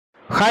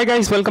Hi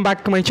guys, welcome back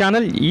to my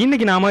channel.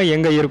 இன்னைக்கு நாம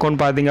எங்க இருக்கோம்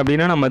பாத்தீங்க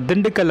அப்படினா நம்ம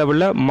திண்டுக்கல்ல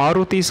உள்ள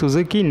Maruti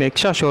Suzuki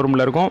NEXA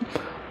ஷோரூம்ல இருக்கோம்.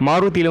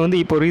 மாருதில வந்து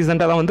இப்போ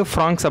ரீசன்ட்டா தான் வந்து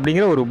Fronx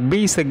அப்படிங்கிற ஒரு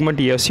B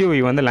செக்மெண்ட்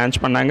SUV வந்து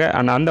லான்ச் பண்ணாங்க.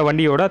 அந்த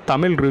வண்டியோட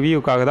தமிழ்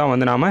ரிவ்யூக்காக தான்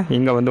வந்து நாம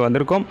இங்க வந்து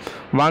வந்திருக்கோம்.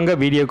 வாங்க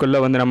வீடியோக்குள்ள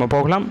வந்து நம்ம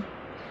போகலாம்.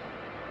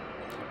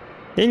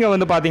 இங்க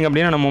வந்து பாத்தீங்க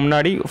அப்படினா நம்ம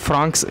முன்னாடி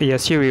Fronx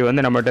SUV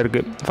வந்து நம்மட்ட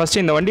இருக்கு. ஃபர்ஸ்ட்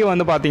இந்த வண்டி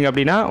வந்து பாத்தீங்க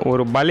அப்படினா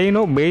ஒரு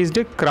Baleno based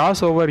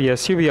crossover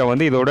SUV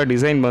வந்து இதோட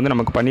டிசைன் வந்து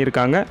நமக்கு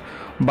பண்ணிருக்காங்க.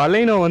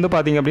 Baleno வந்து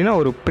பாத்தீங்க அப்படினா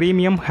ஒரு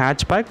பிரீமியம்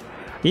ஹேட்ச்பேக்.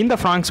 இந்த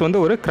Fronx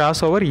வந்து ஒரு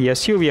crossover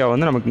SUV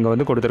வந்து நமக்கு இங்க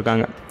வந்து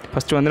கொடுத்திருக்காங்க.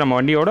 ஃபர்ஸ்ட் வந்து நம்ம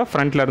வண்டியோட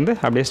ஃப்ரண்ட்ல இருந்து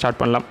அப்படியே ஸ்டார்ட்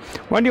பண்ணலாம்.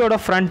 வண்டியோட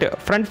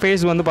ஃப்ரண்ட்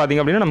ஃபேஸ் வந்து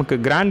பாத்தீங்க அப்படினா நமக்கு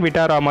கிராண்ட்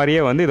விட்டாரா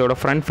மாதிரியே வந்து இதோட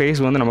ஃப்ரண்ட் ஃபேஸ்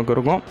வந்து நமக்கு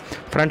இருக்கும்.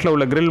 ஃப்ரண்ட்ல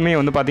உள்ள கிரில்மே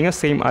வந்து பாத்தீங்க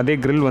சேம் அதே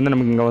கிரில் வந்து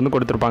நமக்கு இங்க வந்து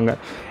கொடுத்திருப்பாங்க.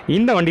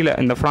 இந்த வண்டியில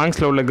இந்த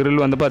Fronxல உள்ள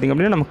கிரில் வந்து பாத்தீங்க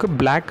அப்படினா நமக்கு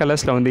Black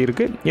கலர்ஸ்ல வந்து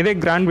இருக்கு. இதே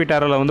கிராண்ட்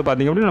விட்டாரால வந்து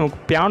பாத்தீங்க அப்படினா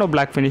நமக்கு பியானோ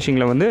Black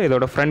ஃபினிஷிங்ல வந்து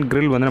இதோட ஃப்ரண்ட்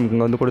கிரில் வந்து நமக்கு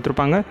இங்க வந்து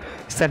கொடுத்திருப்பாங்க.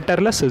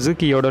 சென்டர்ல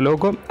Suzukiயோட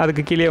லோகோ,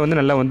 அதுக்கு கீழே வந்து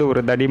நல்ல வந்து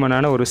ஒரு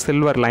தடிமனான ஒரு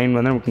சில்வர் லைன்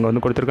வந்து நமக்கு இங்க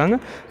வந்து கொடுத்திருக்காங்க.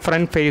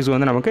 ஃப்ரண்ட் ஃபேஸ்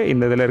வந்து நமக்கு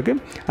இந்த இதுல இருக்கு.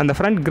 அந்த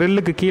ஃப்ரண்ட்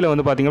கிரில்லுக்கு கீழ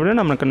வந்து பாத்தீங்க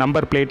அப்படினா நமக்கு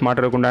நம்பர் பிளேட்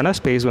மாட்டறதுக்கு உண்டான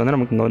ஸ்பேஸ் வந்து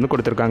நமக்கு இங்க வந்து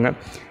கொடுத்திருக்காங்க.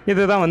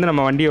 இதுதான் வந்து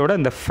நம்ம வண்டியோட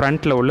இந்த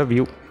ஃப்ரண்ட்ல உள்ள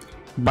வியூ.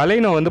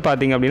 Baleno வந்து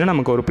பாத்தீங்க அப்படினா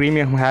நமக்கு ஒரு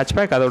பிரீமியம்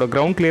ஹேட்ச்பேக். அதோட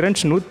கிரவுண்ட்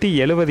கிளியரன்ஸ்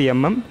 170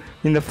 mm.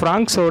 இந்த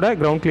Fronxோட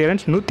கிரவுண்ட்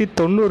கிளியரன்ஸ்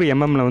 190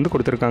 mm ல வந்து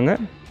கொடுத்திருக்காங்க.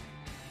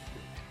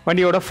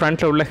 வண்டியோட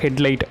ஃப்ரண்ட்ல உள்ள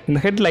ஹெட்லைட், இந்த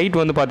ஹெட்லைட்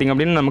வந்து பாத்தீங்க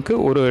அப்படினா நமக்கு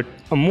ஒரு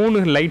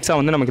 3 லைட்ஸா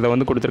வந்து நமக்கு இத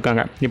வந்து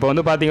கொடுத்திருக்காங்க. இப்போ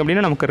வந்து பாத்தீங்க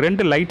அப்படினா நமக்கு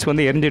 2 லைட்ஸ்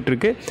வந்து எரிஞ்சிட்டு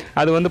இருக்கு.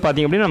 அது வந்து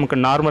பாத்தீங்க அப்படினா நமக்கு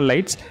நார்மல்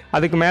லைட்ஸ்.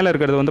 அதுக்கு மேல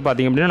இருக்குது வந்து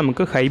பாத்தீங்க அப்படினா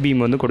நமக்கு ஹை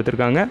பீம் வந்து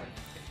கொடுத்திருக்காங்க.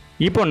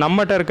 இப்போ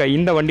நம்மட்ட இருக்க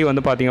இந்த வண்டி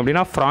வந்து பாத்தீங்க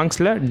அப்படினா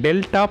Fronxல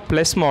delta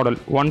plus model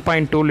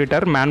 1.2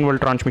 litre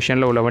manual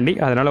டிரான்ஸ்மிஷன்ல உள்ள வண்டி.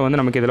 அதனால வந்து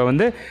நமக்கு இதுல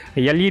வந்து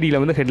LED ல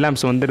வந்து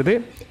ஹெட்லாம்ப்ஸ் வந்துருது.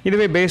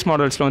 இதுவே பேஸ்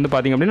மாடல்ஸ்ல வந்து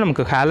பாத்தீங்க அப்படினா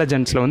நமக்கு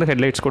ஹாலஜன்ஸ்ல வந்து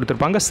ஹெட்லைட்ஸ்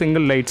கொடுத்திருப்பாங்க.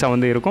 சிங்கிள் லைட்ஸா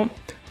வந்து இருக்கும்.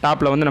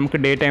 டாப்ல வந்து நமக்கு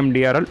டே டைம்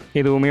DRL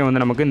இதுவுமே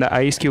வந்து நமக்கு இந்த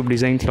ஐஸ் கியூப்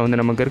டிசைன்ஸ்ல வந்து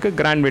நமக்கு இருக்கு.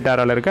 கிராண்ட்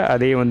விட்டாரால இருக்க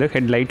அதே வந்து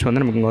ஹெட்லைட்ஸ்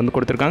வந்து நமக்கு வந்து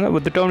கொடுத்திருக்காங்க.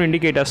 வித் டர்ன்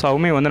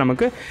இண்டிகேட்டர்ஸாவுமே வந்து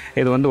நமக்கு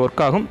இது வந்து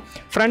ஒர்க் ஆகும்.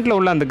 ஃப்ரண்ட்ல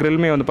உள்ள அந்த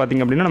கிரில்மே வந்து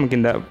பாத்தீங்க அப்படினா நமக்கு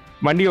இந்த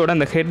வண்டியோட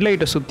அந்த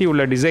ஹெட்லைட்டை சுற்றி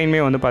உள்ள டிசைன்மே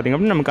வந்து பார்த்திங்க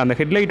அப்படின்னா நமக்கு அந்த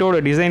ஹெட்லைட்டோட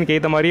டிசைனுக்கு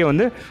ஏற்ற மாதிரியே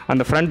வந்து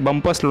அந்த ஃப்ரண்ட்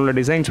பம்பர்ஸில் உள்ள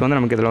டிசைன்ஸ் வந்து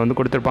நமக்கு இதில் வந்து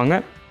கொடுத்துருப்பாங்க.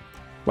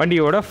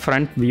 வண்டியோட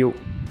ஃப்ரண்ட் வியூ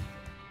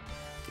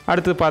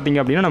அடுத்து பார்த்திங்க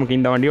அப்படின்னா நமக்கு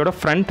இந்த வண்டியோட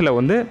ஃப்ரண்ட்டில்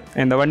வந்து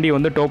இந்த வண்டியை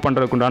வந்து டோ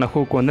பண்ணுறதுக்கு உண்டான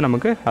ஹூக் வந்து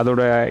நமக்கு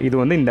அதோட இது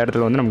வந்து இந்த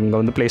இடத்துல வந்து நமக்கு இங்கே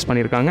வந்து ப்ளேஸ்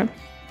பண்ணியிருக்காங்க.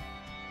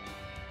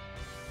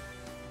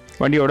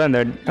 வண்டியோட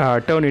அந்த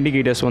டர்ன்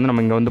இண்டிகேட்டர்ஸ் வந்து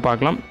நம்ம இங்கே வந்து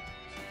பார்க்கலாம்.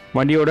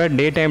 வண்டியோட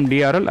டே டைம்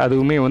DRL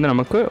அதுவுமே வந்து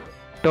நமக்கு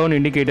டர்ன்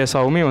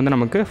இண்டிகேட்டர்ஸாகவுமே வந்து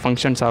நமக்கு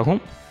ஃபங்க்ஷன்ஸ்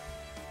ஆகும்.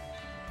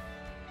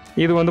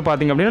 இது வந்து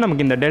பார்த்திங்க அப்படின்னா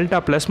நமக்கு இந்த டெல்டா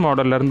ப்ளஸ்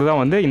மாடல்லேருந்து தான்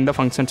வந்து இந்த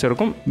ஃபங்க்ஷன்ஸ்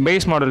இருக்கும்.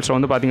 பேஸ் மாடல்ஸில்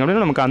வந்து பார்த்திங்க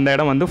அப்படின்னா நமக்கு அந்த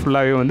இடம் வந்து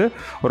ஃபுல்லாகவே வந்து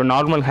ஒரு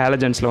நார்மல்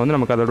ஹேலஜன்ஸில் வந்து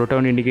நமக்கு அதோட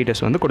டர்ன்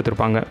இண்டிகேட்டர்ஸ் வந்து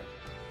கொடுத்துருப்பாங்க.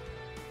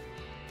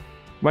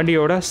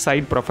 வண்டியோட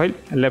side profile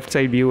left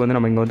side view வந்து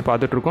நம்ம இங்கே வந்து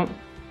பார்த்துட்ருக்கோம்.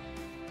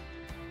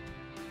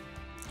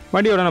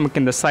 வண்டியோட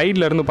நமக்கு இந்த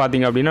சைடில் இருந்து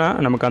பார்த்திங்க அப்படின்னா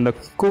நமக்கு அந்த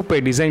கூப்பை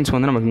டிசைன்ஸ்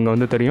வந்து நமக்கு இங்கே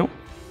வந்து தெரியும்.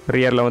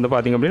 ரியரில் வந்து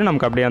பார்த்திங்க அப்படின்னா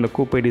நமக்கு அப்படியே அந்த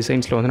கூப்பை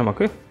டிசைன்ஸில் வந்து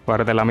நமக்கு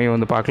வரது எல்லாமே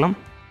வந்து பார்க்கலாம்.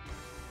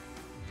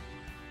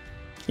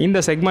 இந்த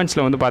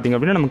செக்மெண்ட்ஸில் வந்து பார்த்திங்க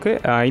அப்படின்னா நமக்கு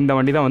இந்த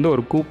வண்டி தான் வந்து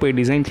ஒரு கூப்பை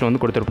டிசைன்ஸில்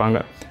வந்து கொடுத்துருப்பாங்க.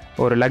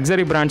 ஒரு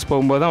லக்ஸரி பிராண்ட்ஸ்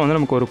போகும்போது தான் வந்து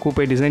நமக்கு ஒரு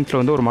கூப்பை டிசைன்ஸில்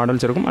வந்து ஒரு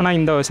மாடல்ஸ் இருக்கும். ஆனால்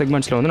இந்த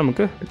செக்மெண்ட்ஸில் வந்து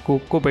நமக்கு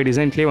கூப்பை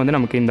டிசைன்ஸ்லேயே வந்து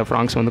நமக்கு இந்த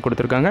Fronx வந்து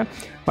கொடுத்துருக்காங்க.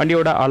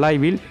 வண்டியோட அலாய்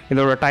வீல்,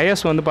 இதோட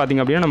டயர்ஸ் வந்து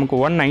பார்த்திங்க அப்படின்னா நமக்கு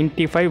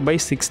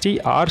 195/60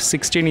 or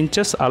 16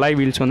 inches அலாய்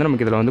வீல்ஸ் வந்து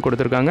நமக்கு இதில் வந்து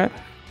கொடுத்துருக்காங்க.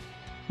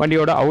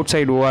 வண்டியோட அவுட்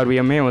சைடு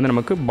ORVMே வந்து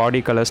நமக்கு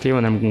பாடி கலர்ஸ்லேயே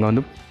வந்து நமக்கு இங்கே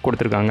வந்து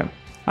கொடுத்துருக்காங்க.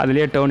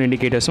 அதுலேயே டர்ன்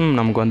இண்டிகேட்டர்ஸும்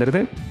நமக்கு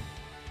வந்துடுது.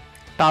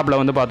 டாப்பில்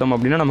வந்து பார்த்தோம்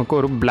அப்படின்னா நமக்கு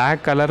ஒரு Black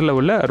கலரில்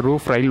உள்ள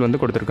ரூஃப் ரைல் வந்து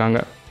கொடுத்துருக்காங்க.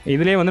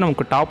 இதிலே வந்து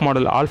நமக்கு டாப்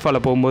மாடல்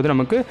ஆல்ஃபாவில் போகும்போது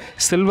நமக்கு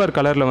சில்வர்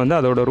கலரில் வந்து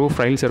அதோட ரூஃப்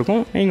ரைல்ஸ்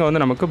இருக்கும். இங்கே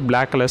வந்து நமக்கு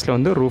Black கலர்ஸில்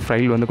வந்து ரூஃப்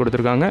ரைல் வந்து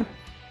கொடுத்துருக்காங்க.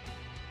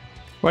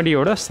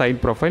 வண்டியோட சைட்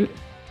ப்ரொஃபைல்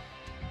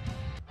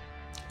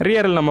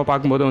ரியரில் நம்ம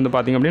பார்க்கும்போது வந்து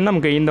பார்த்திங்க அப்படின்னா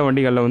நமக்கு இந்த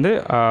வண்டிகளில் வந்து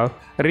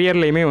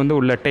ரியர்லேயுமே வந்து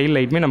உள்ள டெயில்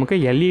லைட்டுமே நமக்கு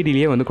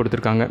LEDலேயே வந்து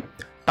கொடுத்துருக்காங்க.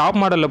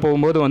 டாப் மாடலில்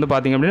போகும்போது வந்து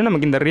பார்த்திங்க அப்படின்னா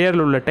நமக்கு இந்த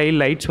ரியரில் உள்ள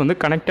டெயில் லைட்ஸ் வந்து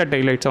கனெக்டட்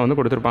டெயில் லைட்ஸாக வந்து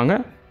கொடுத்துருப்பாங்க.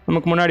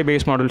 நமக்கு முன்னாடி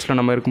பேஸ் மாடல்ஸில்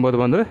நம்ம இருக்கும்போது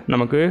வந்து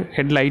நமக்கு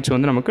ஹெட் லைட்ஸ்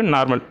வந்து நமக்கு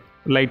நார்மல்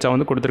லைட்ஸாக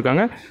வந்து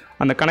கொடுத்துருக்காங்க.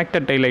 அந்த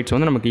கனெக்டட் டெயில் லைட்ஸ்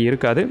வந்து நமக்கு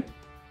இருக்காது.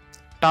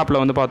 டாப்பில்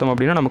வந்து பார்த்தோம்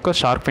அப்படின்னா நமக்கு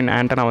ஷார்க் ஃபின்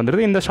ஆண்டனா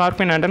வந்துடுது. இந்த ஷார்க்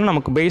ஃபின் ஆண்டனா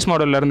நமக்கு பேஸ்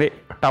மாடல்லேருந்தே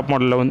டாப்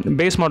மாடலில் வந்து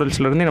பேஸ்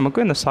மாடல்ஸ்லேருந்தே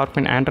நமக்கு இந்த ஷார்க்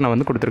ஃபின் ஆண்டனா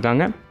வந்து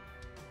கொடுத்துருக்காங்க.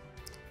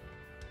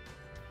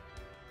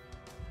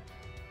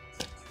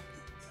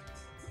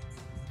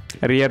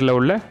 ரியரில்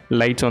உள்ள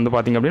லைட்ஸ் வந்து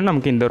பார்த்திங்க அப்படின்னா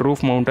நமக்கு இந்த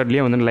ரூஃப்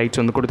மவுண்டட்லேயே வந்து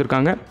லைட்ஸ் வந்து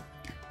கொடுத்துருக்காங்க.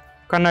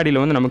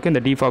 கண்ணாடியில் வந்து நமக்கு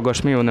இந்த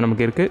டிஃபாகர்ஸ்மே வந்து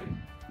நமக்கு இருக்குது.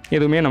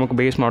 எதுவுமே நமக்கு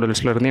பேஸ்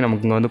மாடல்ஸ்லேருந்தே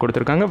நமக்கு இங்கே வந்து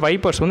கொடுத்துருக்காங்க.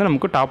 வைப்பர்ஸ் வந்து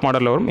நமக்கு டாப்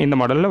மாடலில் வரும். இந்த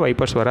மாடலில்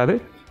வைப்பர்ஸ் வராது.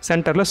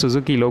 சென்டரில்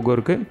Suzuki லோகோ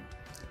இருக்குது.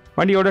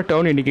 வண்டியோட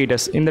டர்ன்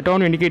இண்டிகேட்டர்ஸ், இந்த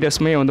டர்ன்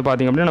இண்டிகேட்டர்ஸ்மே வந்து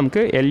பார்த்திங்க அப்படின்னா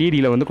நமக்கு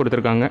LEDயில் வந்து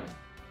கொடுத்துருக்காங்க.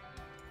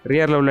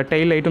 ரியரில் உள்ள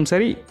டெயில் லைட்டும்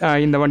சரி,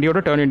 இந்த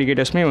வண்டியோட டர்ன்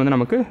இண்டிகேட்டர்ஸ்மே வந்து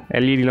நமக்கு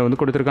LEDயில் வந்து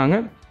கொடுத்துருக்காங்க.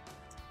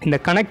 இந்த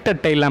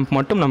கனெக்டட் டெயில் லேம்ப்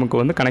மட்டும் நமக்கு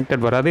வந்து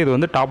கனெக்டட் வராது. இது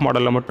வந்து டாப்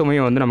மாடலில் மட்டுமே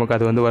வந்து நமக்கு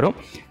அது வந்து வரும்.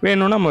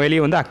 வேணும்னா நம்ம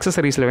வெளியே வந்து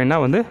அக்சசரிஸில்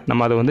வேணால் வந்து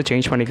நம்ம அதை வந்து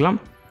சேஞ்ச் பண்ணிக்கலாம்.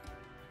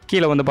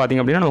 கீழே வந்து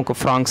பார்த்திங்க அப்படின்னா நமக்கு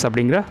ஃப்ராங்க்ஸ்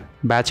அப்படிங்கிற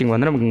பேட்சிங்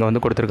வந்து நமக்கு இங்கே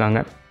வந்து கொடுத்துருக்காங்க.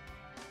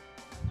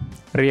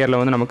 ரியரில்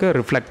வந்து நமக்கு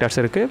ரிஃப்ளெக்டர்ஸ்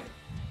இருக்குது.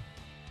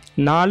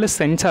 4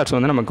 சென்சார்ஸ்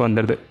வந்து நமக்கு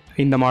வந்துடுது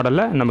இந்த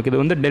மாடலில். நமக்கு இது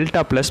வந்து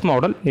டெல்டா ப்ளஸ்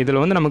மாடல். இதில்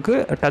வந்து நமக்கு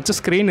டச்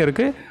ஸ்க்ரீன்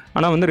இருக்குது,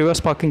 ஆனால் வந்து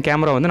ரிவர்ஸ் பார்க்கிங்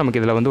கேமரா வந்து நமக்கு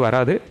இதில் வந்து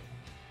வராது.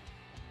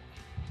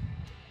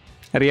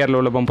 ரியரில்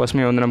உள்ள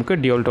பம்பர்ஸுமே வந்து நமக்கு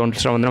டியூல்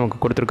டோன்ஸில் வந்து நமக்கு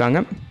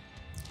கொடுத்துருக்காங்க.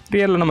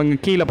 ரியரில் நமக்கு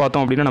கீழே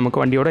பார்த்தோம் அப்படின்னா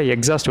நமக்கு வண்டியோட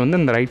எக்ஸாஸ்ட் வந்து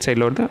இந்த ரைட்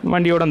சைடில் வருது.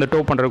 வண்டியோட அந்த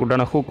டோ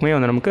பண்ணுறதுக்குண்டான ஹூக்குமே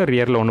வந்து நமக்கு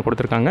ரியரில் ஒன்று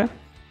கொடுத்துருக்காங்க.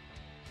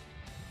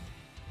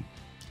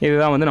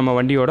 இதுதான் வந்து நம்ம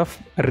வண்டியோட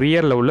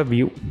ரியரில் உள்ள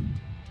வியூ.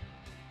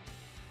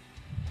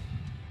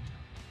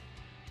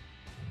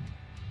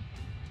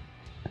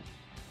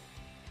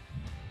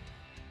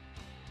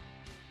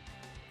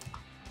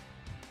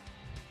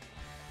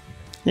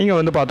 இங்கே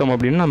வந்து பார்த்தோம்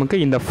அப்படின்னா நமக்கு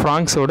இந்த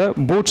ஃப்ராங்க்ஸோட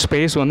பூட்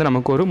ஸ்பேஸ் வந்து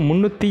நமக்கு ஒரு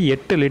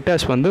 308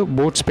 லிட்டர்ஸ் வந்து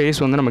பூட் ஸ்பேஸ்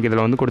வந்து நமக்கு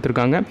இதில் வந்து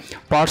கொடுத்துருக்காங்க.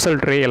 பார்சல்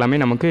ட்ரே எல்லாமே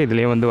நமக்கு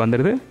இதிலே வந்து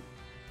வந்துடுது.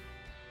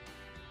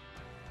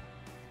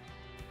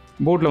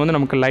 பூட்டில் வந்து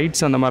நமக்கு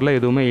லைட்ஸ் அந்த மாதிரிலாம்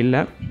எதுவுமே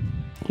இல்லை.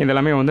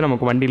 இதெல்லாமே வந்து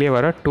நமக்கு வண்டியிலே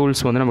வர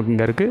டூல்ஸ் வந்து நமக்கு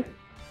இங்கே இருக்குது.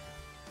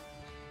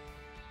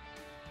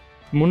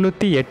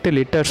 308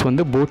 லிட்டர்ஸ்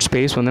வந்து பூட்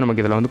ஸ்பேஸ் வந்து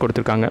நமக்கு இதில் வந்து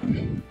கொடுத்துருக்காங்க.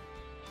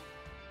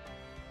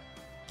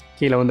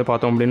 கீழே வந்து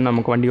பார்த்தோம் அப்படின்னா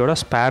நமக்கு வண்டியோட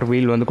ஸ்பேர்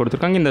வீல் வந்து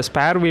கொடுத்துருக்காங்க. இந்த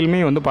ஸ்பேர் வீலுமே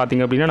வந்து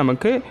பார்த்திங்க அப்படின்னா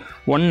நமக்கு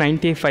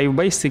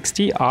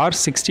 195/60 ஆர்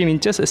 16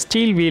 இன்ச்சஸ்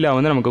ஸ்டீல் வீலாக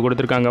வந்து நமக்கு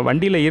கொடுத்துருக்காங்க.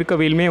 வண்டியில் இருக்க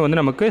வீலுமே வந்து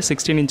நமக்கு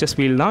 16 இன்ச்சஸ்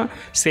வீல் தான்.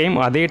 சேம்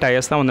அதே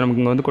டயர்ஸ் தான் வந்து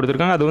நமக்கு இங்கே வந்து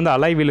கொடுத்துருக்காங்க. அது வந்து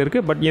அலாய் வீல்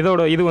இருக்குது. பட்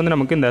இது வந்து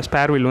நமக்கு இந்த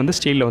ஸ்பேர் வீல் வந்து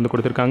ஸ்டீலில் வந்து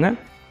கொடுத்துருக்காங்க.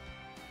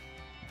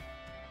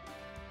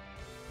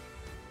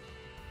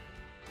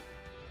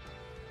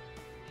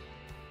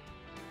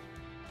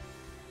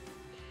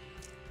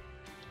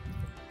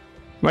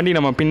 வண்டி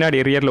நம்ம பின்னாடி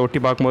ரியரில் ஒட்டி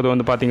பார்க்கும்போது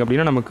வந்து பார்த்திங்க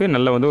அப்படின்னா நமக்கு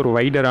நல்ல வந்து ஒரு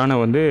வைடரான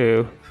வந்து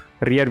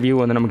ரியர் வியூ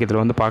வந்து நமக்கு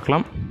இதில் வந்து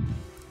பார்க்கலாம்.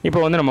 இப்போ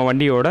வந்து நம்ம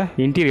வண்டியோட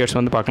இன்டீரியர்ஸ்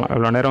வந்து பார்க்கலாம்.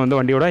 இவ்வளோ நேரம் வந்து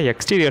வண்டியோட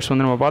எக்ஸ்டீரியர்ஸ்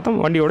வந்து நம்ம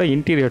பார்த்தோம். வண்டியோட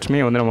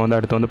இன்டீரியர்ஸுமே வந்து நம்ம வந்து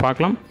அடுத்து வந்து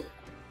பார்க்கலாம்.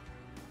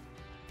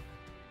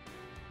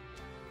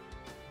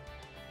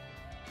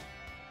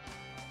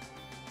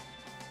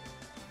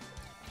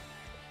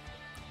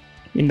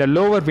 இந்த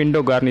லோவர் விண்டோ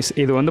கார்னிஷ்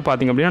இது வந்து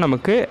பார்த்திங்க அப்படின்னா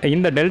நமக்கு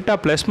இந்த டெல்டா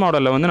ப்ளஸ்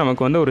மாடலில் வந்து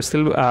நமக்கு வந்து ஒரு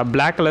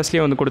பிளாக்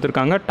கலர்ஸ்லேயே வந்து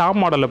கொடுத்துருக்காங்க. டாப்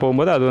மாடலில்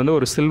போகும்போது அது வந்து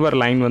ஒரு சில்வர்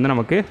லைன் வந்து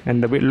நமக்கு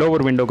இந்த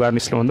லோவர் விண்டோ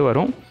கார்னிஷில் வந்து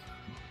வரும்.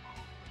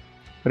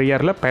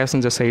 ரியரில்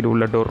பேசஞ்சர் சைடு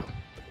உள்ள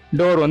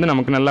டோர் வந்து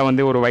நமக்கு நல்லா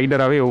வந்து ஒரு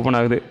வைடராகவே ஓப்பன்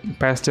ஆகுது.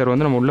 பேசஞ்சர்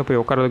வந்து நம்ம உள்ளே போய்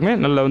உட்காரதுக்குமே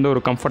நல்லா வந்து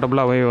ஒரு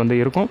கம்ஃபர்டபுளாகவே வந்து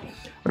இருக்கும்.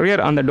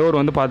 ரியர் அந்த டோர்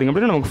வந்து பார்த்திங்க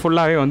அப்படின்னா நமக்கு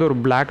ஃபுல்லாகவே வந்து ஒரு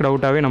பிளாக்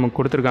அவுட்டாகவே நமக்கு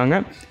கொடுத்துருக்காங்க.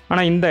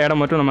 ஆனால் இந்த இடம்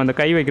மட்டும் நம்ம அந்த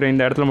கை வைக்கிற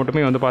இந்த இடத்துல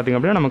மட்டுமே வந்து பார்த்திங்க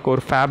அப்படின்னா நமக்கு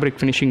ஒரு ஃபேப்ரிக்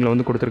ஃபினிஷிங்கில்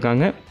வந்து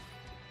கொடுத்துருக்காங்க.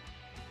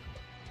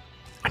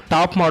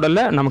 டாப்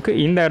மாடலில் நமக்கு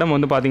இந்த இடம்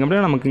வந்து பார்த்திங்க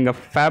அப்படின்னா நமக்கு இங்கே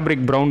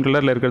ஃபேப்ரிக் ப்ரௌன்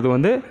கலரில் இருக்கிறது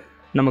வந்து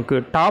நமக்கு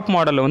டாப்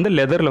மாடலில் வந்து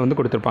லெதரில் வந்து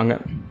கொடுத்துருப்பாங்க.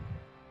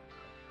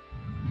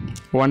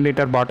 1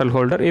 லிட்டர் பாட்டில்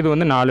ஹோல்டர். இது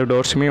வந்து 4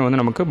 டோர்ஸுமே வந்து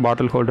நமக்கு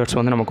பாட்டில் ஹோல்டர்ஸ்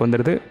வந்து நமக்கு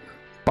வந்துடுது.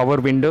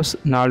 பவர் விண்டோஸ்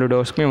 4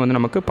 டோர்ஸுமே வந்து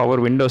நமக்கு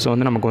பவர் விண்டோஸ்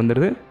வந்து நமக்கு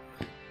வந்துடுது.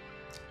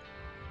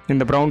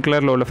 இந்த ப்ரௌன்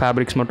கலரில் உள்ள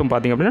ஃபேப்ரிக்ஸ் மட்டும்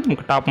பார்த்திங்க அப்படின்னா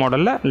நமக்கு டாப்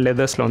மாடலில்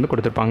லெதர்ஸில் வந்து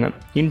கொடுத்துருப்பாங்க.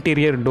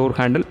 இன்டீரியர் டோர்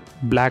ஹேண்டில்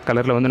பிளாக்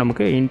கலரில் வந்து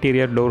நமக்கு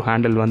இன்டீரியர் டோர்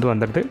ஹேண்டில் வந்து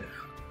வந்துடுது.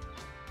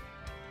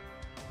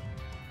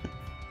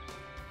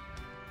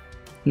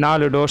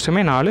 4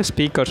 டோர்ஸுமே 4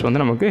 ஸ்பீக்கர்ஸ்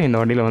வந்து நமக்கு இந்த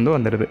வண்டியில் வந்து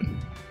வந்துடுது.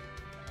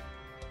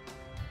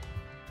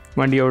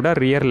 வண்டியோட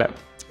ரியரில்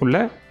உள்ள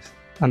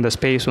அந்த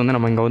ஸ்பேஸ் வந்து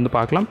நம்ம இங்கே வந்து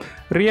பார்க்கலாம்.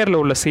 ரியரில்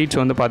உள்ள சீட்ஸ்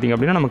வந்து பார்த்திங்க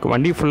அப்படின்னா நமக்கு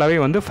வண்டி ஃபுல்லாகவே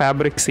வந்து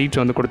ஃபேப்ரிக் சீட்ஸ்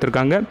வந்து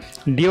கொடுத்துருக்காங்க.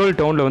 டியூல்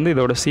டோனில் வந்து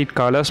இதோட சீட்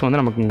கலர்ஸ் வந்து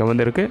நமக்கு இங்கே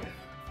வந்து இருக்குது.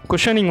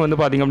 குஷனிங் வந்து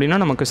பார்த்திங்க அப்படின்னா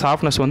நமக்கு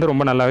சாஃப்ட்னஸ் வந்து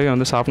ரொம்ப நல்லாவே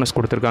வந்து சாஃப்ட்னஸ்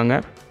கொடுத்துருக்காங்க.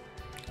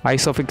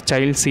 ஐசோஃபிக்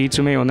சைல்ட்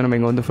சீட்ஸுமே வந்து நம்ம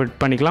இங்கே வந்து ஃபிட்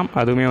பண்ணிக்கலாம்.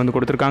 அதுவுமே வந்து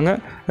கொடுத்துருக்காங்க.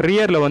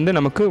 ரியரில் வந்து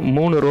நமக்கு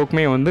 3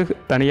 ரோக்குமே வந்து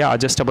தனியாக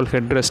அட்ஜஸ்டபிள்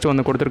ஹெட் ரெஸ்ட்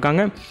வந்து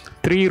கொடுத்துருக்காங்க.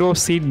 3 ரோ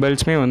சீட்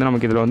பெல்ட்ஸுமே வந்து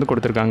நமக்கு இதில் வந்து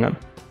கொடுத்துருக்காங்க.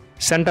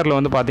 சென்டரில்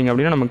வந்து பார்த்திங்க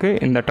அப்படின்னா நமக்கு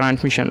இந்த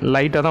டிரான்ஸ்மிஷன்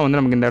லைட்டாக தான் வந்து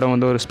நமக்கு இந்த இடம்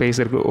வந்து ஒரு ஸ்பேஸ்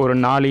இருக்குது. ஒரு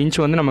 4 இன்ச்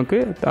வந்து நமக்கு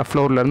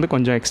ஃப்ளோர்லேருந்து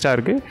கொஞ்சம் எக்ஸ்ட்ரா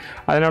இருக்குது.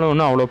 அதனால்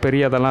ஒன்றும் அவ்வளோ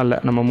பெரிய அதெல்லாம் இல்லை.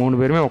 நம்ம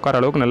 3 பேருமே உட்கார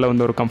அளவுக்கு நல்ல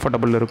வந்து ஒரு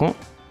கம்ஃபர்டபுள் இருக்கும்.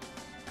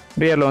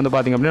 ரியரில் வந்து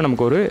பார்த்திங்க அப்படின்னா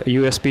நமக்கு ஒரு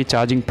யூஎஸ்பி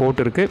சார்ஜிங்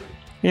போர்ட் இருக்குது.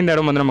 இந்த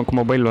இடம் வந்து நமக்கு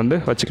மொபைல் வந்து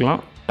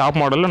வச்சுக்கலாம்.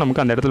 டாப் மாடலில்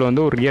நமக்கு அந்த இடத்துல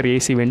வந்து ஒரு ரியர்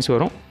ஏசி வென்ட்ஸ்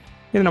வரும்.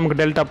 இது நமக்கு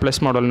டெல்டா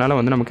ப்ளஸ் மாடல்னால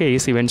வந்து நமக்கு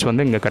ஏசி வென்ட்ஸ்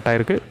வந்து இங்கே கட்டாக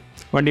இருக்குது.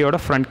 வண்டியோட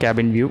ஃப்ரண்ட்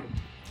கேபின் வியூ.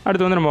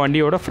 அடுத்து வந்து நம்ம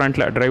வண்டியோட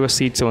ஃப்ரண்ட்டில் டிரைவர்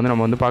சீட்ஸ் வந்து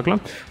நம்ம வந்து பார்க்கலாம்.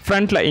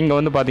 ஃப்ரண்ட்டில் இங்கே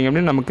வந்து பார்த்திங்க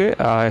அப்படின்னா நமக்கு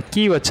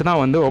கீ வச்சு தான்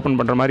வந்து ஓப்பன்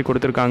பண்ணுற மாதிரி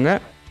கொடுத்துருக்காங்க.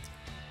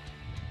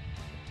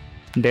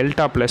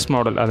 Delta plus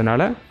model.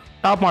 அதனால்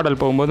டாப் மாடல்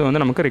போகும்போது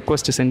வந்து நமக்கு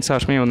ரிக்வஸ்ட்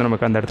சென்சார்ஸுமே வந்து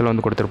நமக்கு அந்த இடத்துல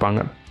வந்து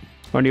கொடுத்துருப்பாங்க.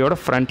 வண்டியோட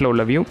ஃப்ரண்ட்டில்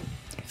உள்ள வியூ.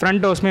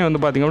 ஃப்ரண்ட் டோர்ஸுமே வந்து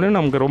பார்த்திங்க அப்படின்னா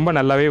நமக்கு ரொம்ப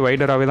நல்லாவே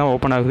வைடராகவே தான்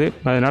ஓப்பன் ஆகுது.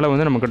 அதனால்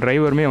வந்து நமக்கு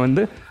டிரைவருமே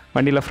வந்து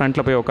வண்டியில்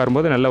ஃப்ரண்ட்டில் போய்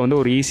உட்காரும்போது நல்லா வந்து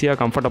ஒரு ஈஸியாக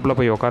கம்ஃபர்டபுளாக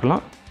போய்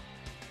உட்காரலாம்.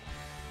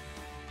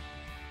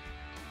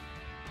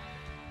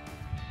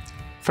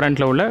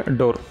 ஃப்ரண்ட்டில் உள்ள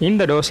டோர்.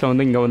 இந்த டோர்ஸில்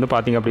வந்து இங்கே வந்து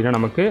பார்த்திங்க அப்படின்னா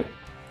நமக்கு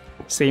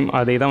சேம்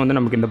அதே தான் வந்து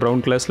நமக்கு இந்த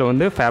ப்ரௌன் கலர்ஸில்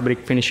வந்து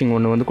ஃபேப்ரிக் ஃபினிஷிங்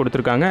ஒன்று வந்து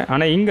கொடுத்துருக்காங்க.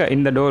 ஆனால் இங்கே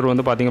இந்த டோர்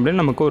வந்து பார்த்திங்க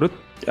அப்படின்னா நமக்கு ஒரு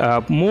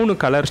 3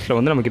 கலர்ஸில்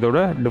வந்து நமக்கு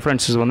இதோட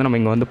டிஃப்ரென்சஸ் வந்து நம்ம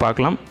இங்கே வந்து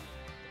பார்க்கலாம்.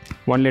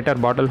 1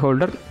 லிட்டர் பாட்டில்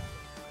ஹோல்டர்.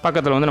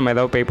 பக்கத்தில் வந்து நம்ம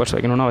ஏதாவது பேப்பர்ஸ்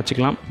வைக்கணும்னா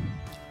வச்சுக்கலாம்.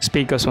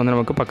 ஸ்பீக்கர்ஸ் வந்து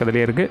நமக்கு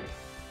பக்கத்துலேயே இருக்குது.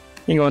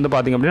 இங்கே வந்து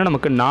பார்த்திங்க அப்படின்னா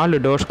நமக்கு 4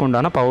 டோர்ஸ்க்கு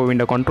உண்டான பவர்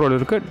விண்டோ கண்ட்ரோல்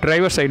இருக்குது.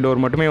 டிரைவர் சைட்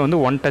டோர் மட்டுமே வந்து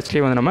ஒன்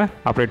டச்லேயே வந்து நம்ம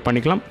ஆப்ரேட்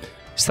பண்ணிக்கலாம்.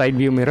 சைட்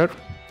வியூ மிரர்,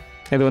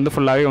 இது வந்து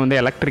ஃபுல்லாகவே வந்து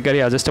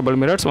எலக்ட்ரிக்கலி அட்ஜஸ்டபிள்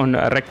மிரர்ஸ், ஒன்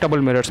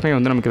ரெக்டபிள் மிரர்ஸுமே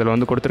வந்து நமக்கு இதில்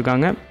வந்து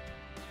கொடுத்துருக்காங்க.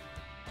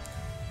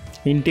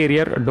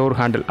 இன்டீரியர் டோர்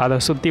ஹேண்டில், அதை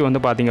சுற்றி வந்து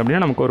பார்த்திங்க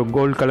அப்படின்னா நமக்கு ஒரு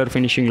கோல்டு கலர்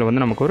ஃபினிஷிங்கில்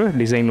வந்து நமக்கு ஒரு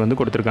டிசைன் வந்து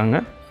கொடுத்துருக்காங்க.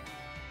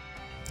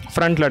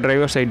 ஃப்ரண்ட்டில்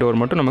டிரைவர் சைட்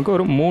டோர் மட்டும் நமக்கு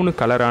ஒரு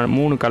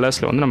 3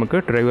 கலர்ஸில் வந்து நமக்கு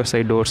டிரைவர்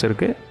சைட் டோர்ஸ்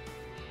இருக்குது.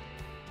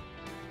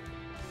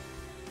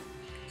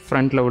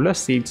 ஃப்ரண்ட்டில் உள்ள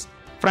சீட்ஸ்,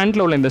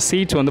 ஃப்ரண்ட்டில் உள்ள இந்த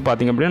சீட்ஸ் வந்து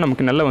பார்த்திங்க அப்படின்னா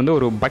நமக்கு நல்ல வந்து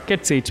ஒரு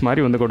பக்கெட் சீட்ஸ்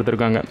மாதிரி வந்து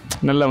கொடுத்துருக்காங்க.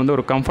 நல்ல வந்து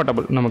ஒரு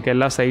கம்ஃபர்டபுள், நமக்கு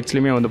எல்லா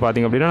சைட்ஸ்லையுமே வந்து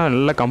பார்த்திங்க அப்படின்னா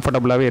நல்ல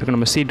கம்ஃபர்டபுளாகவே இருக்குது.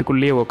 நம்ம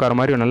சீட்டுக்குள்ளேயே உட்கார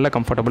மாதிரி ஒரு நல்ல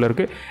கம்ஃபர்டபுள்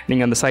இருக்குது.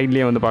 நீங்கள் அந்த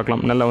சைட்லேயே வந்து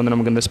பார்க்கலாம். நல்லா வந்து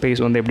நமக்கு இந்த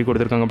ஸ்பேஸ் வந்து எப்படி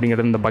கொடுத்துருக்காங்க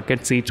அப்படிங்கிறது இந்த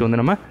பக்கெட் சீட்ஸ் வந்து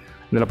நம்ம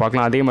இதில்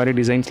பார்க்கலாம். அதே மாதிரி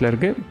டிசைன்ஸில்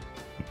இருக்குது.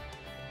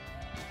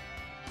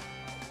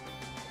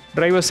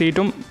 டிரைவர்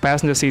சீட்டும்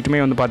பேசஞ்சர் சீட்டுமே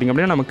வந்து பார்த்திங்க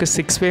அப்படின்னா நமக்கு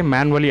 6-way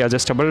மேனுவலி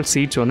அட்ஜஸ்டபிள்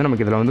சீட்ஸ் வந்து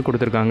நமக்கு இதில் வந்து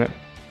கொடுத்துருக்காங்க.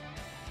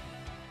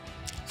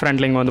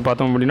 ஃப்ரண்ட்ல இங்கே வந்து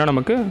பார்த்தோம் அப்படின்னா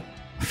நமக்கு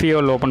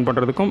ஃபியூல் ஓப்பன்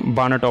பண்ணுறதுக்கும்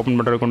பானட் ஓப்பன்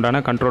பண்ணுறதுக்கு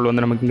உண்டான கண்ட்ரோல்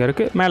வந்து நமக்கு இங்கே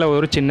இருக்குது. மேலே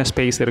ஒரு சின்ன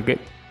ஸ்பேஸ்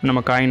இருக்குது.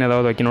 நம்ம காயின்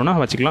ஏதாவது வைக்கணும்னா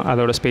வச்சுக்கலாம்.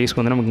 அதோட ஸ்பேஸ்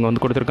வந்து நமக்கு இங்கே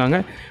வந்து கொடுத்துருக்காங்க.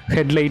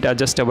 ஹெட்லைட்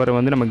அட்ஜஸ்டபர்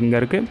வந்து நமக்கு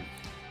இங்கே இருக்குது.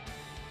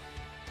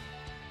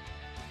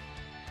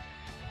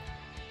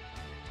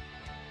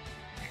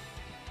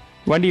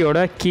 வண்டியோட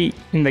கீ,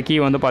 இந்த கீ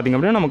வந்து பார்த்திங்க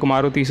அப்படின்னா நமக்கு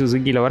மாருதி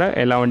சுசுக்கியில் வர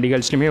எல்லா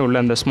வண்டிகள்ஸ்லையுமே உள்ள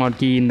அந்த ஸ்மார்ட்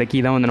கீ, இந்த கீ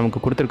தான் வந்து நமக்கு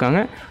கொடுத்துருக்காங்க.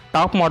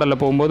 டாப் மாடலில்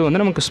போகும்போது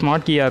வந்து நமக்கு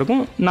ஸ்மார்ட் கீயாக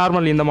இருக்கும்.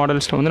 நார்மல் இந்த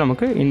மாடல்ஸில் வந்து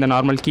நமக்கு இந்த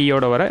நார்மல்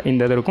கீயோட வர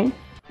இந்த இது இருக்கும்.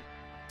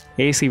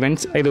 ஏசி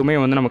வென்ட்ஸ் இதுவுமே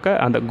வந்து நமக்கு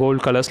அந்த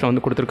கோல்டு கலர்ஸில்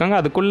வந்து கொடுத்துருக்காங்க.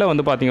 அதுக்குள்ளே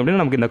வந்து பார்த்திங்க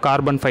அப்படின்னா நமக்கு இந்த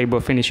கார்பன்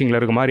ஃபைபர் ஃபினிஷிங்கில்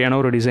இருக்க மாதிரியான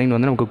ஒரு டிசைன்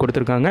வந்து நமக்கு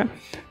கொடுத்துருக்காங்க.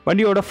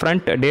 வண்டியோட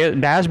ஃப்ரண்ட்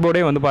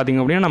டேஷ்போர்டே வந்து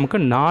பார்த்திங்க அப்படின்னா நமக்கு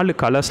 4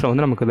 கலர்ஸில்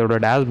வந்து நமக்கு இதோட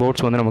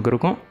டேஷ்போர்ட்ஸ் வந்து நமக்கு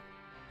இருக்கும்.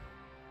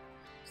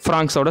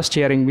 ஃப்ராங்ஸோட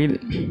ஸ்டியரிங் வீல்,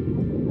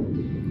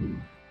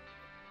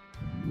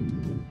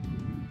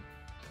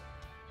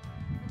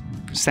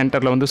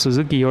 சென்டரில் வந்து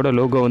சுசுக்கியோட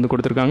லோகோ வந்து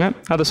கொடுத்துருக்காங்க.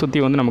 அதை சுற்றி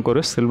வந்து நமக்கு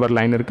ஒரு சில்வர்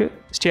லைன் இருக்குது.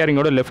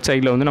 ஸ்டியரிங்கோட லெஃப்ட்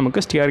சைடில் வந்து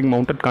நமக்கு ஸ்டியரிங்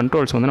மவுண்டட்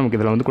கண்ட்ரோல்ஸ் வந்து நமக்கு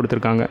இதில் வந்து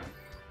கொடுத்துருக்காங்க.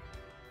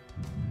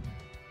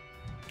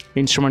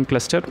 Instrument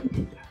cluster,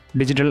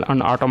 digital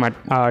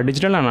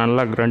and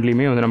analogue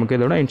ரெண்டுலேயுமே வந்து நமக்கு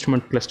இதோட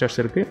இன்ஸ்ட்ருமெண்ட் கிளஸ்டர்ஸ்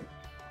இருக்குது.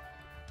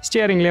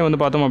 ஸ்டியரிங்லேயே வந்து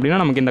பார்த்தோம் அப்படின்னா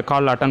நமக்கு இந்த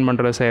கால் அட்டன்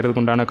பண்ணுறது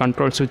செய்கிறதுக்கு உண்டான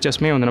கண்ட்ரோல்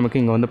சுவிச்சஸ்மே வந்து நமக்கு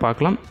இங்கே வந்து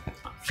பார்க்கலாம்.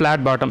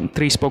 Flat bottom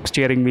 3 spoke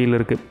steering wheel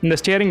இருக்குது. இந்த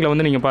ஸ்டியரிங்கில்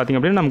வந்து நீங்கள் பார்த்திங்க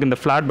அப்படின்னா நமக்கு இந்த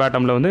ஃப்ளாட்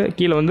பாட்டமில் வந்து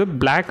கீழே வந்து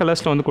பிளாக்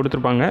கலர்ஸில் வந்து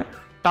கொடுத்துருப்பாங்க.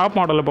 டாப்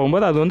மாடலில்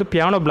போகும்போது அது வந்து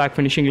பியானோ பிளாக்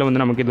ஃபினிஷிங்கில்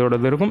வந்து நமக்கு இதோட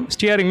இருக்கும்.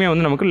 ஸ்டியரிங்குமே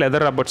வந்து நமக்கு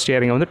லெதர் ரப்பர்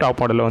ஸ்டியரிங் வந்து டாப்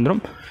மாடலில்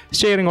வந்துடும்.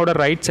 ஸ்டியரிங்கோட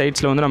ரைட்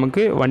சைட்ஸில் வந்து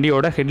நமக்கு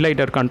வண்டியோட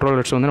ஹெட்லைட்டர்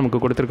கண்ட்ரோலர்ஸ் வந்து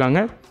நமக்கு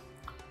கொடுத்துருக்காங்க.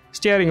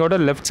 ஸ்டியரிங்கோட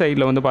லெஃப்ட்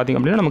சைடில் வந்து பார்த்திங்க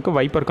அப்படின்னா நமக்கு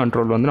வைப்பர்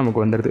கண்ட்ரோல் வந்து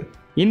நமக்கு வந்துடுது.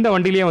 இந்த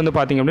வண்டியிலே வந்து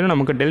பார்த்திங்க அப்படின்னா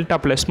நமக்கு டெல்டா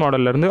ப்ளஸ்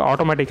மாடல்லேருந்து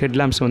ஆட்டோமேட்டிக்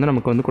ஹெட்லாம்ப்ஸ் வந்து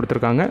நமக்கு வந்து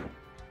கொடுத்துருக்காங்க.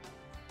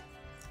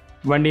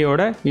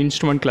 வண்டியோட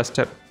instrument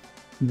cluster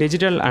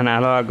digital and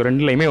analogue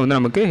ரெண்டுலையுமே வந்து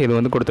நமக்கு இது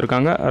வந்து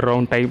கொடுத்துருக்காங்க.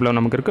 ரவுண்ட் டைப்பில்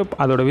நமக்கு இருக்குது.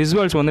 அதோட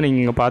விசுவல்ஸ் வந்து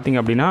நீங்கள் இங்கே பார்த்தீங்க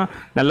அப்படின்னா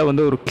நல்லா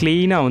வந்து ஒரு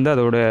க்ளீனாக வந்து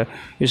அதோட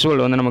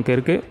விசுவல் வந்து நமக்கு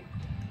இருக்குது.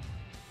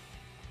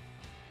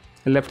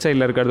 லெஃப்ட்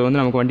சைடில் இருக்கிறது வந்து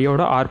நமக்கு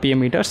வண்டியோட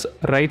ஆர்பிஎம் மீட்டர்ஸ்,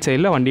 ரைட்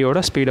சைடில் வண்டியோட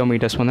ஸ்பீடோ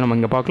மீட்டர்ஸ் வந்து நம்ம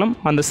இங்கே பார்க்கலாம்.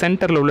 அந்த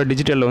சென்டரில் உள்ள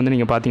டிஜிட்டலில் வந்து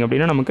நீங்கள் பார்த்தீங்க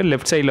அப்படின்னா நமக்கு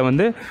லெஃப்ட் சைடில்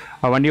வந்து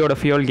வண்டியோட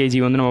ஃபியூல்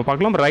கேஜி வந்து நம்ம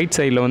பார்க்கலாம். ரைட்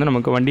சைடில் வந்து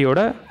நமக்கு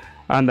வண்டியோட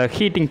அந்த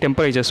ஹீட்டிங்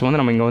டெம்பரேச்சர்ஸ்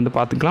வந்து நம்ம இங்கே வந்து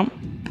பார்த்துக்கலாம்.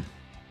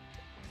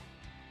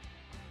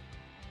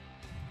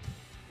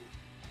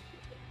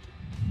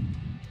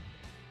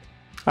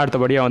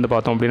 அடுத்தபடியாக வந்து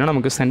பார்த்தோம் அப்படின்னா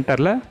நமக்கு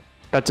சென்டரில்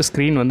டச்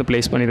ஸ்க்ரீன் வந்து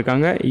ப்ளேஸ்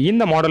பண்ணியிருக்காங்க.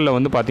 இந்த மாடலில்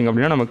வந்து பார்த்திங்க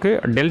அப்படின்னா நமக்கு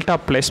டெல்டா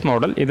ப்ளஸ்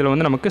மாடல். இதில்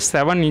வந்து நமக்கு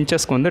 7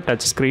 இன்ச்சஸ்க்கு வந்து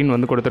டச் ஸ்க்ரீன்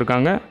வந்து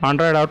கொடுத்துருக்காங்க.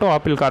 ஆண்ட்ராய்டு ஆட்டோ,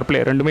 ஆப்பிள்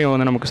கார்ப்ளே ரெண்டுமே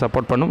வந்து நமக்கு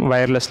சப்போர்ட் பண்ணும்.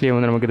 வயர்லெஸ்லேயே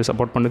வந்து நமக்கு இது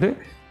சப்போர்ட் பண்ணுது.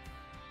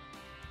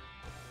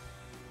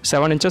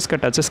 7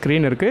 இன்ச்சஸ்க்கு டச்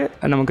ஸ்க்ரீன்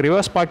இருக்குது. நமக்கு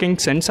ரிவர்ஸ்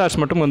பார்க்கிங்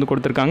சென்சார்ஸ் மட்டும் வந்து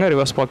கொடுத்துருக்காங்க.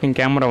 ரிவர்ஸ் பார்க்கிங்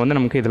கேமரா வந்து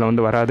நமக்கு இதில்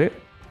வந்து வராது.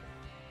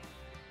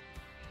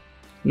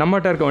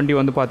 நம்மகிட்ட இருக்க வண்டி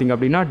வந்து பார்த்திங்க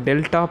அப்படின்னா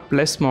டெல்டா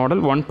ப்ளஸ் மாடல்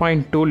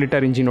 1.2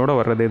 லிட்டர் இன்ஜினோட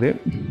வர்றது. இது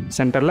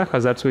சென்டரில்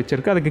ஹசார்ட் ஸ்விட்ச்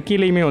இருக்குது. அதுக்கு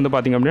கீழேயுமே வந்து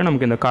பார்த்திங்க அப்படின்னா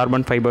நமக்கு இந்த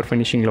கார்பன் ஃபைபர்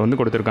ஃபினிஷிங்கில் வந்து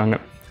கொடுத்துருக்காங்க.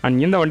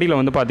 அண்ட் இந்த வண்டியில்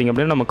வந்து பார்த்திங்க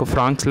அப்படின்னா நமக்கு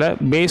ஃப்ராங்ஸில்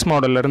பேஸ்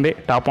மாடல்லேருந்தே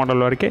டாப்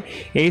மாடல் வரைக்கும்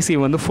ஏசி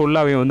வந்து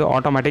ஃபுல்லாகவே வந்து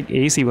ஆட்டோமேட்டிக்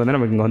ஏசி வந்து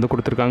நமக்கு இங்கே வந்து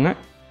கொடுத்துருக்காங்க.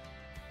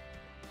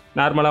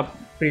 நார்மலாக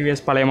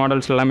ப்ரீவியஸ் பழைய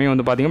மாடல்ஸ் எல்லாமே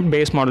வந்து பார்த்திங்கன்னா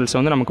பேஸ் மாடல்ஸ்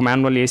வந்து நமக்கு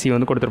மேனுவல் ஏசி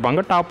வந்து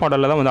கொடுத்துருப்பாங்க. டாப்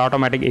மாடலில் தான் வந்து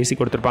ஆட்டோமேட்டிக் ஏசி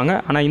கொடுத்துருப்பாங்க.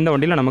 ஆனால் இந்த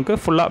வண்டியில் நமக்கு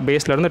ஃபுல்லாக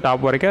பேஸ்லேருந்து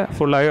டாப் வரைக்கும்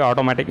ஃபுல்லாகவே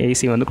ஆட்டோமேட்டிக்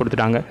ஏசி வந்து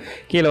கொடுத்துட்டாங்க.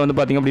 கீழே வந்து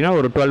பார்த்திங்க அப்படின்னா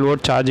ஒரு 12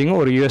 வோல்ட் சார்ஜிங்கும்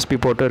ஒரு யூஎஸ்பி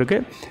போர்ட்டு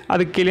இருக்குது.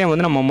 அதுக்கு கீழே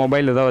வந்து நம்ம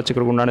மொபைல் ஏதாவது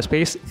வச்சுக்கிறதுக்கு உண்டான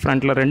ஸ்பேஸ்.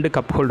 ஃப்ரண்ட்டில் 2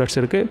 கப் ஹோல்டர்ஸ்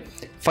இருக்குது.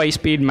 5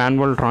 ஸ்பீட்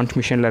மேனுவல்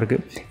டிரான்ஸ்மிஷனில்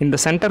இருக்குது. இந்த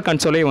சென்டர்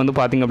கன்சோலே வந்து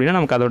பார்த்திங்க அப்படின்னா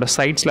நமக்கு அதோட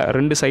சைட்ஸில்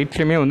 2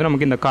 சைட்ஸ்லையுமே வந்து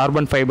நமக்கு இந்த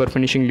கார்பன் ஃபைபர்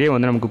ஃபினிஷிங்லேயே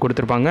வந்து நமக்கு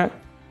கொடுத்துருப்பாங்க.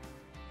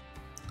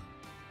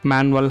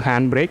 மேனுவல்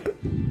ஹேண்ட் பிரேக்,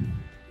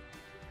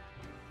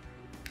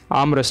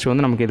 ஆம்ரெஸ்ட்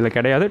வந்து நமக்கு இதில்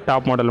கிடையாது.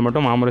 டாப் மாடலில்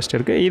மட்டும் ஆம்ரெஸ்ட்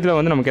இருக்குது. இதில்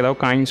வந்து நமக்கு ஏதாவது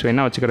காயின்ஸ்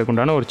வேணால் வச்சுக்கிறதுக்கு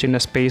உண்டான ஒரு சின்ன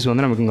ஸ்பேஸ்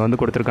வந்து நமக்கு இங்கே வந்து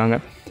கொடுத்துருக்காங்க.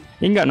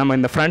 இங்கே நம்ம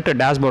இந்த ஃப்ரண்ட்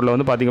டேஷ்போர்டில்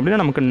வந்து பார்த்திங்க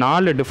அப்படின்னா நமக்கு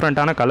 4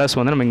 டிஃப்ரெண்ட்டான கலர்ஸ்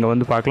வந்து நம்ம இங்கே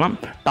வந்து பார்க்கலாம்.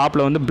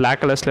 டாப்பில் வந்து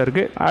பிளாக் கலர்ஸில்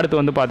இருக்குது.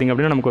 அடுத்து வந்து பார்த்திங்க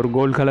அப்படின்னா நமக்கு ஒரு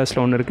கோல்டு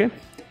கலர்ஸில் ஒன்று இருக்குது.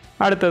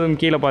 அடுத்ததும்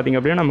கீழே பார்த்திங்க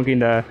அப்படின்னா நமக்கு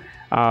இந்த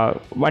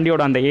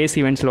வண்டியோட அந்த ஏசி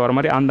வென்ட்ஸில் வர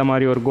மாதிரி அந்த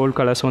மாதிரி ஒரு கோல்ட்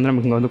கலர்ஸ் வந்து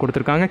நமக்கு இங்கே வந்து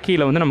கொடுத்துருக்காங்க.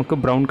 கீழே வந்து நமக்கு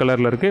ப்ரௌன்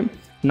கலரில் இருக்குது.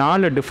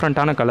 4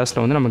 டிஃப்ரெண்ட்டான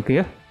கலர்ஸில் வந்து நமக்கு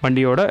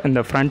வண்டியோட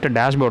இந்த ஃப்ரண்ட்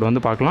டேஷ்போர்டு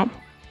வந்து பார்க்கலாம்.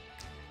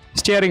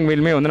 ஸ்டியரிங்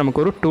வீலுமே வந்து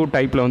நமக்கு ஒரு 2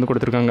 டைப்பில் வந்து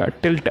கொடுத்துருக்காங்க.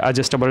 டில்ட்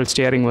அட்ஜஸ்டபிள்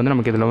ஸ்டியரிங் வந்து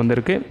நமக்கு இதில் வந்து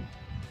இருக்குது.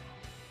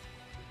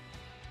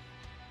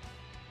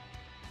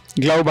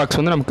 க்ளவ் பாக்ஸ்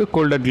வந்து நமக்கு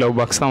கோல்டட் க்ளவ்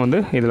பாக்ஸ் தான் வந்து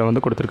இதில்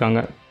வந்து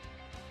கொடுத்துருக்காங்க.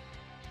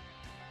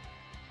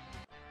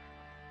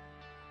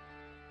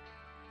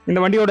 இந்த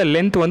வண்டியோட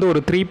லென்த் வந்து ஒரு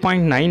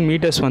 3.9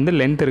 மீட்டர்ஸ் வந்து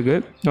லென்த்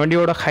இருக்குது.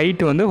 வண்டியோட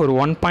ஹைட் வந்து ஒரு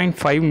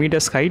 1.5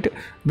 மீட்டர்ஸ் ஹைட்,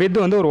 வித்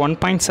வந்து ஒரு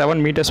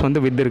 1.7 மீட்டர்ஸ் வந்து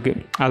வித்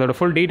இருக்குது. அதோட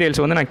ஃபுல்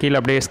டீட்டெயில்ஸ் வந்து நான் கீழே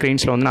அப்படியே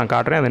ஸ்க்ரீன்ஸில் வந்து நான்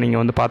காட்டுறேன், அதை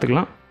நீங்கள் வந்து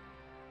பார்த்துக்கலாம்.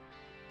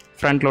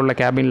 ஃப்ரண்ட்டில் உள்ள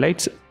கேபின்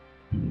லைட்ஸ்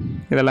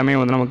இதெல்லாமே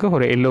வந்து நமக்கு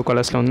ஒரு எல்லோ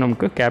கலர்ஸில் வந்து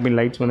நமக்கு கேபின்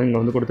லைட்ஸ் வந்து இங்கே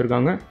வந்து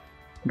கொடுத்துருக்காங்க.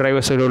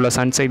 டிரைவர் சைடு உள்ள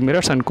sunshade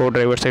mirrors and go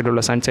driver side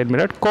உள்ள சன்சைட்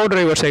மிரர். கோ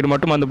டிரைவர் சைடு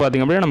மட்டும் வந்து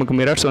பார்த்திங்க அப்படின்னா நமக்கு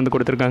மிரர்ஸ் வந்து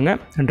கொடுத்துருக்காங்க.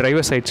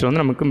 டிரைவர் சைட்ஸில்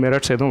வந்து நமக்கு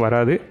மிரர்ஸ் எதுவும்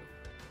வராது.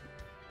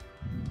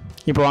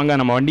 இப்போ வாங்க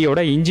நம்ம வண்டியோட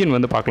இன்ஜின்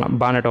வந்து பார்க்கலாம்.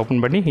 பானட்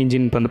ஓப்பன் பண்ணி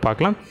இன்ஜின் வந்து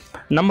பார்க்கலாம்.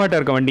 நம்மகிட்ட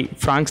இருக்க வண்டி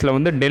ஃப்ராங்க்ஸில்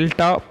வந்து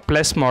delta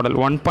plus model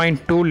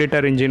 1.2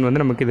 litre engine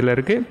வந்து நமக்கு இதில்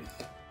இருக்குது.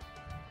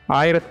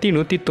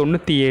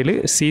 1197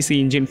 சிசி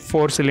இன்ஜின்,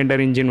 4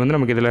 சிலிண்டர் இன்ஜின் வந்து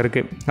நமக்கு இதில்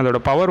இருக்குது. அதோட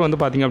பவர் வந்து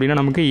பார்த்திங்க அப்படின்னா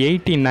நமக்கு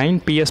 89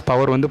 PS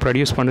பவர் வந்து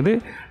ப்ரொடியூஸ் பண்ணுது.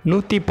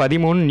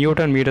 113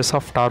 நியூட்டன் மீட்டர்ஸ்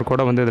ஆஃப்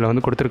டார்க்கோட வந்து இதில்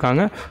வந்து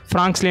கொடுத்துருக்காங்க.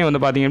 ஃப்ராங்க்ஸ்லேயே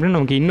வந்து பார்த்திங்க அப்படின்னா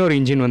நமக்கு இன்னொரு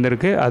இன்ஜின் வந்து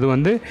இருக்குது. அது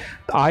வந்து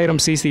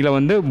 1000 சிசியில்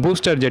வந்து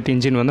பூஸ்டர் ஜெட்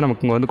இன்ஜின் வந்து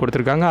நமக்கு இங்கே வந்து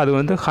கொடுத்துருக்காங்க. அது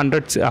வந்து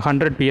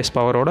 100 PS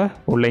பவரோட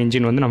உள்ள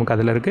இன்ஜின் வந்து நமக்கு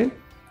அதில் இருக்குது.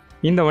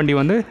 இந்த வண்டி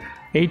வந்து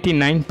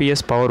 89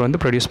 PS பவர்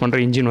வந்து ப்ரொடியூஸ் பண்ணுற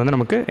இன்ஜின் வந்து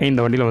நமக்கு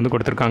இந்த வண்டியில் வந்து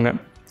கொடுத்துருக்காங்க.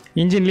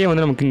 இன்ஜின்லேயே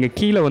வந்து நமக்கு இங்கே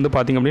கீழே வந்து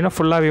பார்த்திங்க அப்படின்னா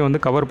ஃபுல்லாகவே வந்து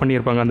கவர்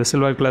பண்ணியிருப்பாங்க. அந்த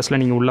சில்வர் கிளாஸில்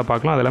நீங்கள் உள்ளே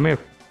பார்க்கலாம். அதெல்லாமே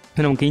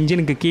நமக்கு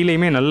இன்ஜினுக்கு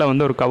கீழேயுமே நல்லா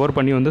வந்து ஒரு கவர்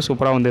பண்ணி வந்து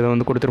சூப்பராக வந்து இதை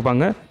வந்து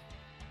கொடுத்துருப்பாங்க.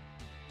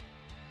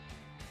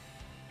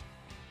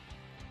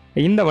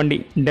 இந்த வண்டி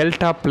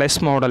டெல்டா ப்ளஸ்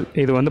மாடல்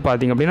இது வந்து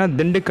பார்த்திங்க அப்படின்னா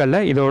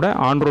திண்டுக்கல்ல இதோட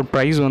ஆன் ரோட்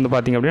ப்ரைஸ் வந்து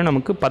பார்த்திங்க அப்படின்னா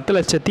நமக்கு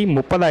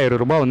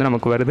 10,30,000 ரூபாய் வந்து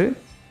நமக்கு வருது.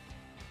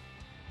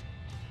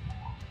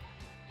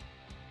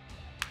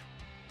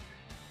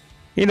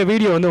 இந்த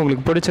வீடியோ வந்து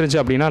உங்களுக்கு பிடிச்சிருந்துச்சு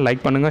அப்படின்னா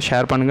லைக் பண்ணுங்கள்,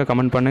 ஷேர் பண்ணுங்கள்,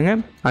 கமெண்ட்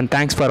பண்ணுங்கள். அண்ட்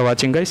தேங்க்ஸ் ஃபார்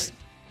வாட்சிங் கைஸ்.